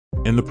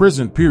In the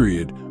present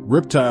period,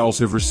 reptiles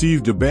have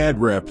received a bad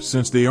rep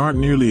since they aren't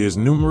nearly as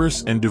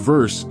numerous and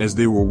diverse as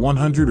they were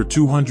 100 or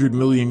 200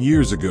 million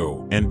years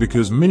ago, and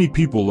because many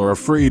people are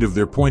afraid of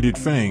their pointed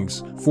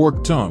fangs,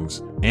 forked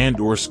tongues,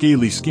 and/or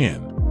scaly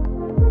skin.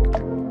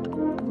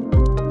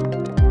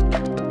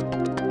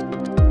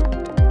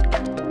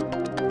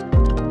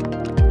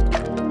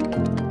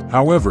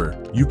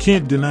 However, you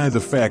can't deny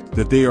the fact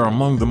that they are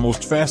among the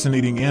most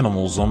fascinating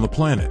animals on the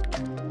planet.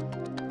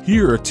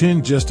 Here are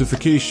 10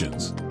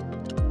 justifications.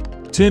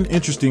 10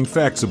 interesting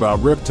facts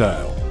about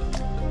reptile.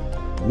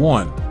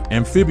 1.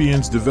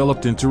 Amphibians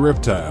developed into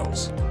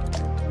reptiles.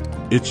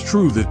 It's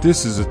true that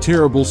this is a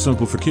terrible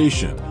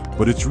simplification,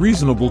 but it's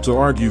reasonable to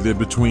argue that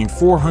between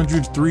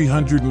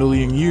 400–300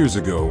 million years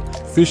ago,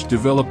 fish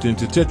developed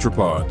into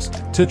tetrapods,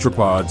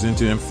 tetrapods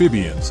into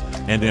amphibians,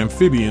 and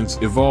amphibians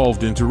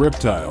evolved into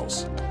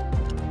reptiles.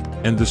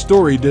 And the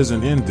story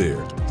doesn't end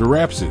there. The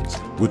rhapsids,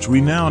 which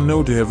we now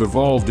know to have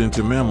evolved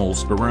into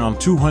mammals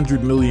around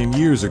 200 million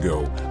years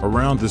ago,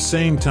 around the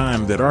same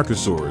time that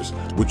archosaurs,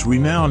 which we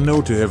now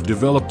know to have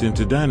developed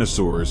into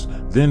dinosaurs,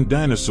 then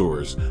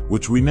dinosaurs,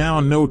 which we now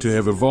know to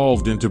have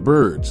evolved into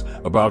birds,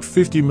 about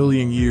 50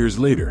 million years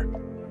later.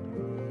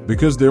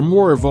 Because their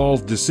more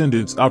evolved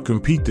descendants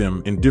outcompete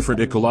them in different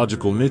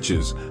ecological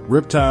niches,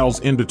 reptiles'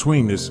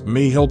 in-betweenness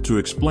may help to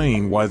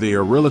explain why they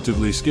are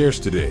relatively scarce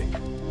today.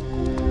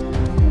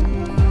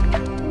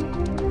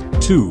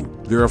 2.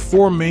 There are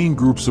 4 main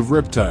groups of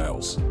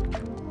reptiles.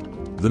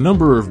 The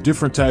number of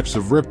different types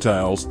of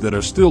reptiles that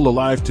are still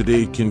alive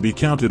today can be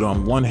counted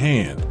on one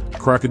hand.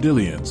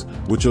 Crocodilians,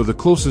 which are the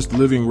closest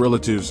living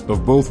relatives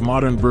of both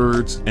modern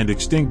birds and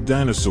extinct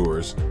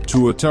dinosaurs.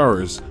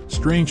 Tuataras,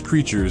 strange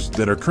creatures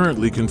that are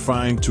currently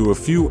confined to a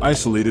few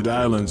isolated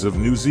islands of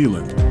New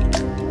Zealand.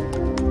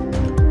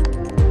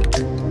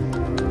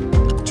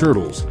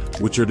 Turtles,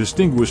 which are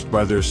distinguished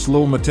by their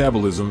slow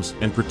metabolisms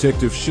and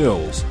protective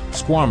shells.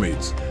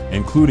 Squamates,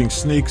 including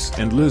snakes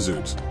and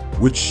lizards,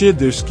 which shed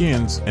their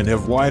skins and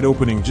have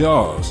wide-opening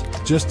jaws,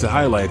 just to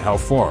highlight how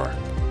far.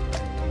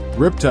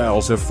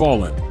 Reptiles have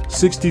fallen.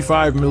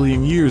 65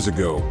 million years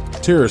ago,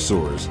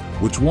 pterosaurs,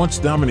 which once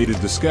dominated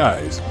the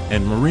skies,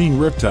 and marine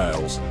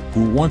reptiles,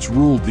 who once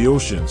ruled the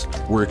oceans,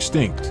 were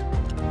extinct.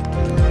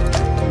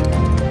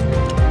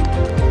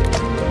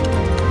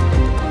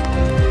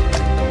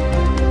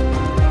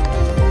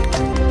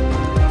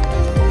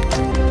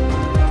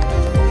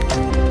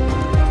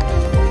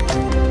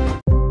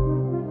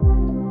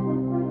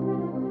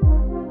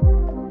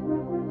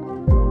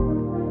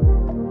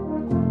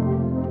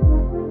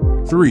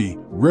 Three,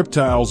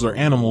 reptiles are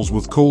animals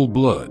with cold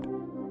blood.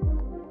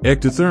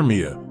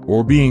 Ectothermia,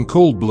 or being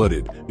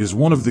cold-blooded, is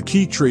one of the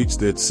key traits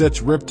that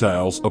sets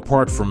reptiles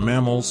apart from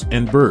mammals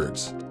and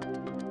birds.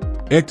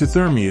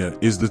 Ectothermia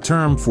is the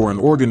term for an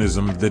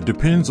organism that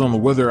depends on the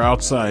weather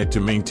outside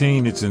to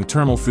maintain its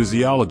internal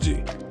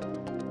physiology.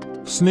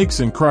 Snakes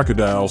and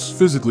crocodiles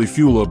physically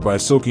fuel up by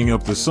soaking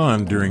up the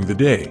sun during the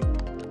day.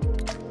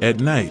 At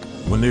night,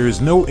 when there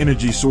is no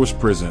energy source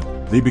present,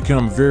 they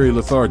become very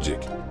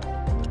lethargic.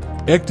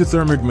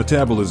 Ectothermic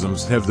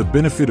metabolisms have the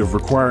benefit of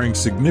requiring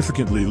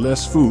significantly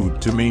less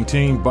food to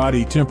maintain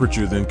body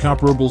temperature than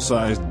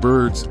comparable-sized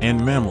birds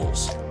and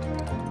mammals.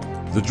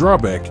 The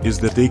drawback is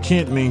that they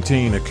can't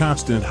maintain a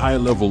constant high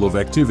level of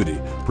activity,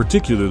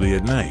 particularly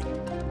at night.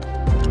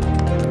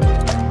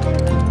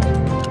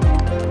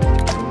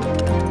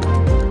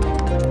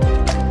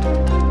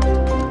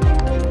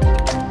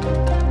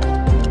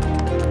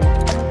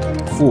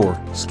 Four,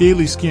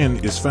 scaly skin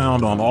is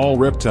found on all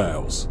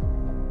reptiles.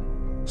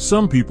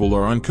 Some people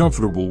are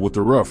uncomfortable with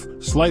the rough,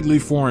 slightly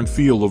foreign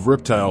feel of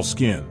reptile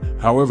skin.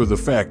 However, the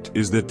fact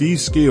is that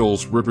these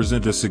scales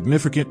represent a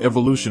significant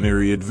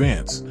evolutionary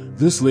advance.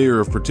 This layer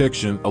of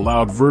protection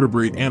allowed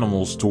vertebrate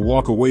animals to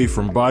walk away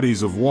from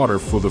bodies of water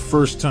for the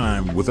first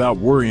time without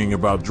worrying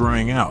about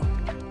drying out.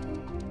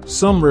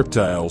 Some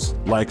reptiles,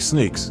 like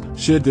snakes,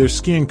 shed their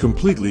skin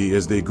completely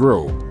as they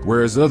grow,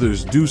 whereas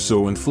others do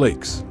so in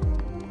flakes.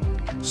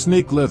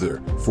 Snake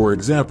leather, for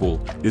example,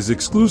 is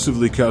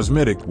exclusively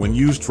cosmetic when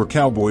used for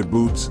cowboy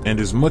boots and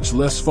is much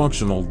less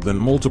functional than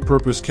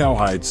multipurpose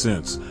cowhide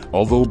since,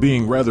 although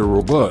being rather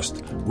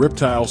robust,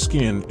 reptile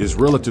skin is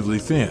relatively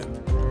thin.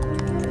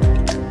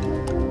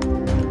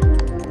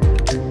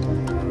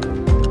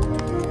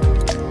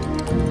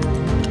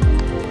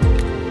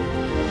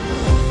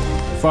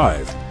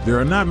 Five, there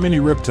are not many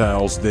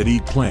reptiles that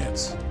eat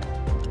plants.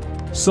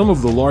 Some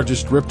of the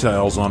largest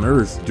reptiles on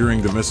Earth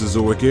during the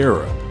Mesozoic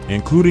era,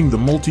 including the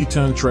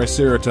multi-ton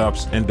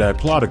Triceratops and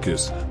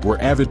Diplodocus, were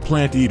avid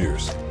plant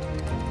eaters.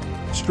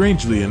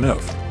 Strangely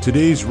enough,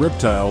 today's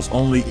reptiles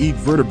only eat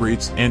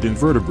vertebrates and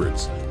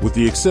invertebrates, with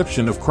the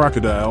exception of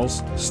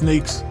crocodiles,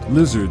 snakes,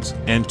 lizards,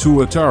 and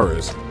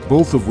tuataras,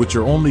 both of which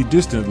are only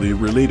distantly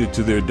related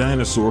to their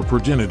dinosaur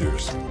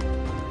progenitors.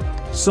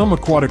 Some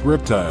aquatic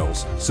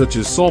reptiles, such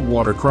as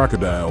saltwater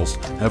crocodiles,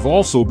 have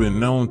also been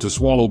known to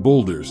swallow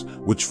boulders,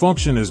 which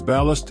function as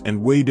ballast and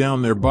weigh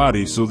down their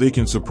body so they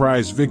can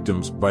surprise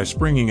victims by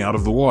springing out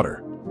of the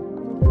water.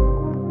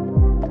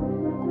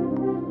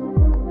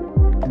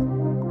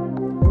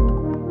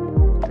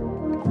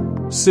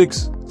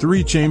 6.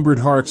 Three-chambered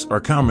hearts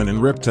are common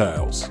in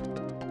reptiles.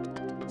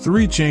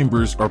 3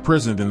 chambers are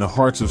present in the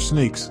hearts of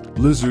snakes,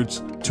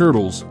 lizards,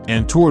 turtles,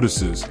 and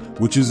tortoises,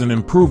 which is an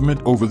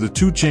improvement over the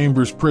 2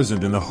 chambers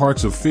present in the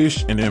hearts of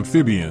fish and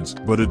amphibians,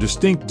 but a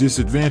distinct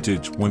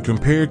disadvantage when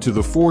compared to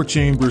the 4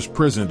 chambers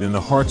present in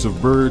the hearts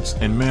of birds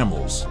and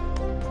mammals.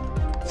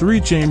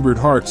 3-chambered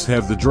hearts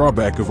have the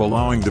drawback of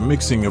allowing the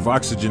mixing of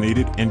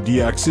oxygenated and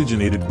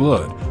deoxygenated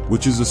blood,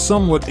 which is a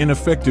somewhat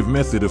ineffective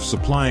method of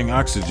supplying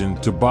oxygen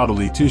to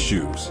bodily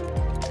tissues.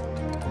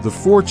 The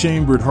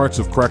 4-chambered hearts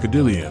of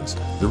crocodilians,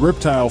 the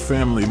reptile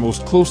family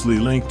most closely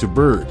linked to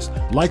birds,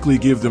 likely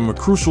give them a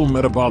crucial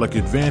metabolic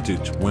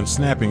advantage when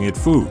snapping at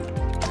food.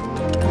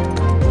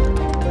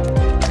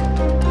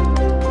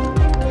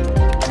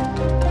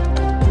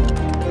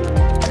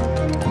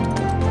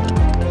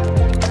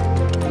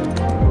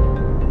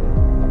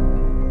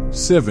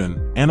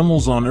 Seven,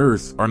 animals on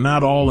Earth are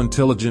not all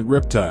intelligent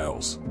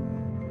reptiles.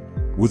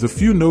 With a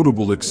few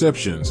notable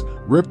exceptions,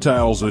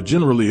 reptiles are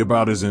generally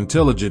about as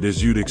intelligent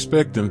as you'd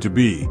expect them to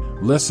be,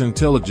 less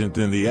intelligent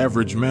than the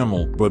average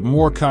mammal but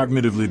more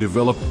cognitively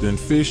developed than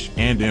fish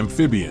and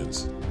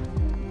amphibians.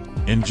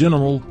 In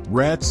general,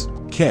 rats,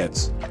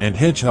 cats, and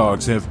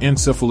hedgehogs have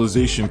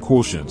encephalization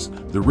quotients,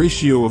 the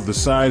ratio of the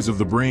size of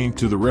the brain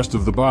to the rest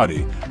of the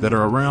body, that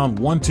are around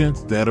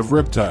 1/10 that of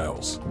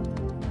reptiles.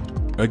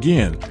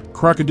 Again,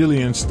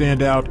 crocodilians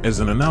stand out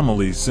as an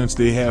anomaly since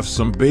they have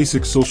some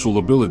basic social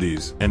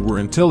abilities and were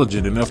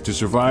intelligent enough to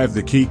survive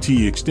the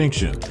KT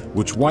extinction,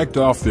 which wiped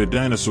off their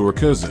dinosaur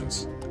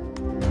cousins.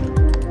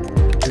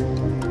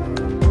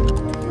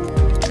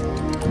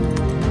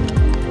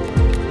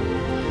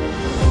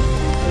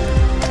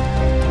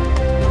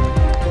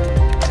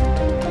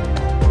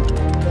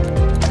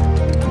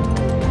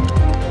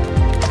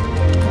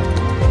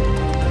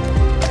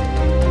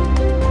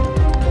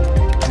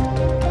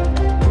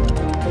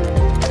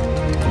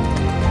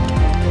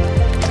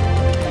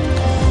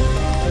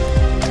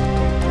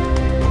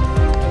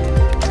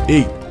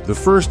 The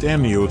first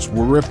amniotes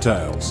were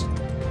reptiles.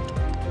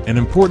 An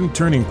important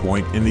turning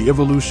point in the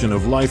evolution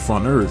of life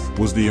on Earth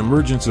was the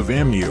emergence of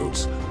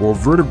amniotes, or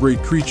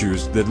vertebrate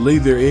creatures that lay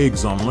their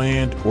eggs on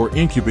land or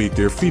incubate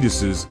their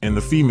fetuses in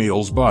the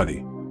female's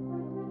body.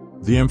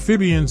 The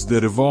amphibians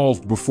that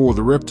evolved before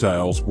the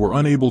reptiles were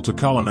unable to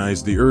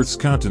colonize the Earth's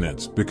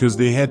continents because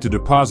they had to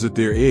deposit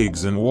their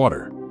eggs in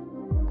water.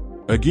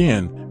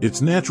 Again,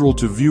 it's natural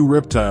to view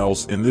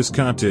reptiles in this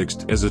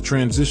context as a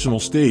transitional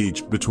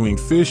stage between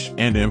fish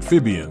and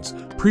amphibians,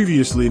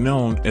 previously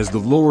known as the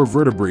lower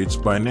vertebrates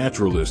by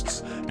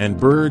naturalists, and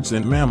birds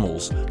and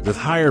mammals, the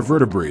higher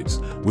vertebrates,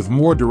 with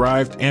more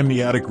derived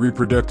amniotic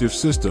reproductive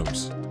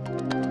systems.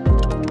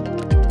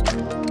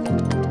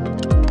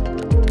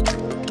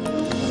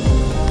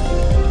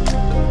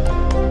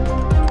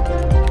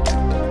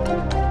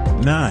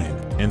 9.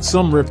 In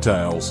some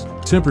reptiles,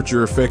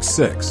 temperature affects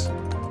sex.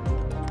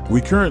 We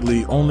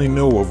currently only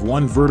know of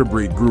one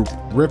vertebrate group,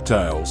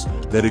 reptiles,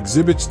 that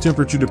exhibits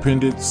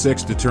temperature-dependent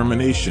sex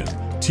determination,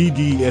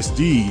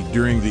 TDSD.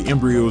 During the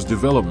embryo's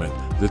development,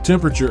 the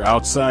temperature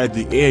outside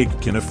the egg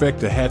can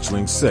affect a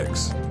hatchling's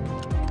sex.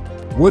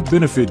 What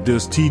benefit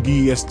does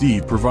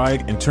TDSD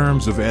provide in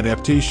terms of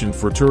adaptation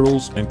for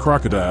turtles and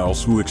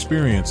crocodiles who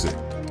experience it?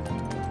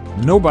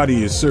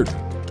 Nobody is certain.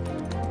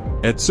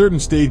 At certain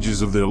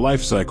stages of their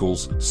life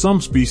cycles, some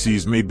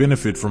species may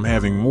benefit from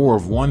having more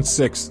of one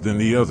sex than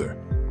the other.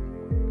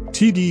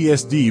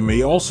 TDSD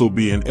may also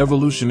be an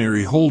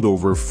evolutionary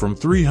holdover from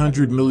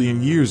 300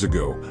 million years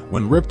ago,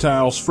 when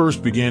reptiles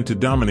first began to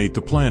dominate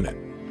the planet.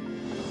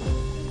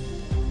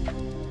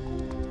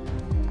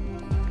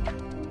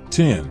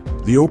 10.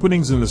 The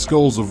openings in the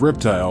skulls of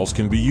reptiles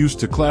can be used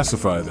to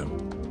classify them.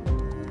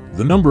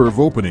 The number of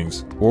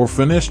openings, or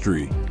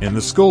fenestrae, in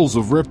the skulls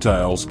of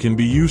reptiles can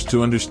be used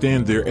to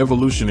understand their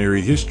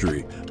evolutionary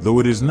history, though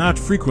it is not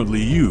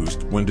frequently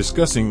used when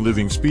discussing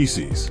living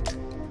species.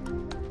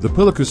 The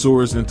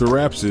pelycosaurs and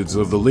therapsids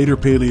of the later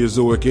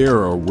Paleozoic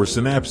era were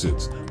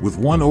synapsids, with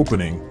one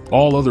opening.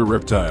 All other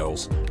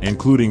reptiles,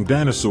 including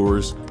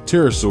dinosaurs,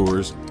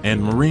 pterosaurs,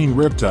 and marine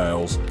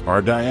reptiles,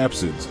 are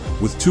diapsids,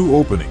 with 2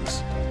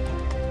 openings.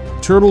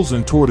 Turtles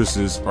and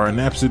tortoises are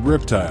anapsid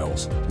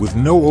reptiles, with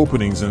no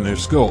openings in their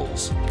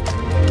skulls.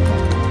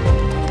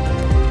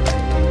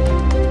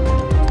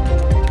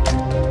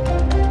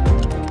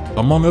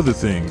 Among other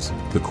things,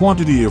 the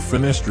quantity of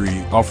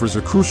fenestrae offers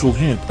a crucial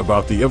hint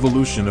about the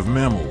evolution of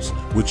mammals,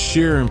 which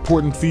share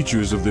important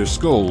features of their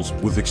skulls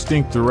with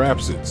extinct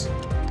therapsids.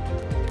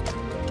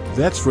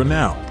 That's for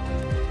now.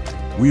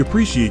 We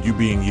appreciate you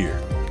being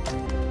here.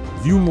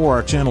 View more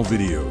our channel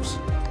videos.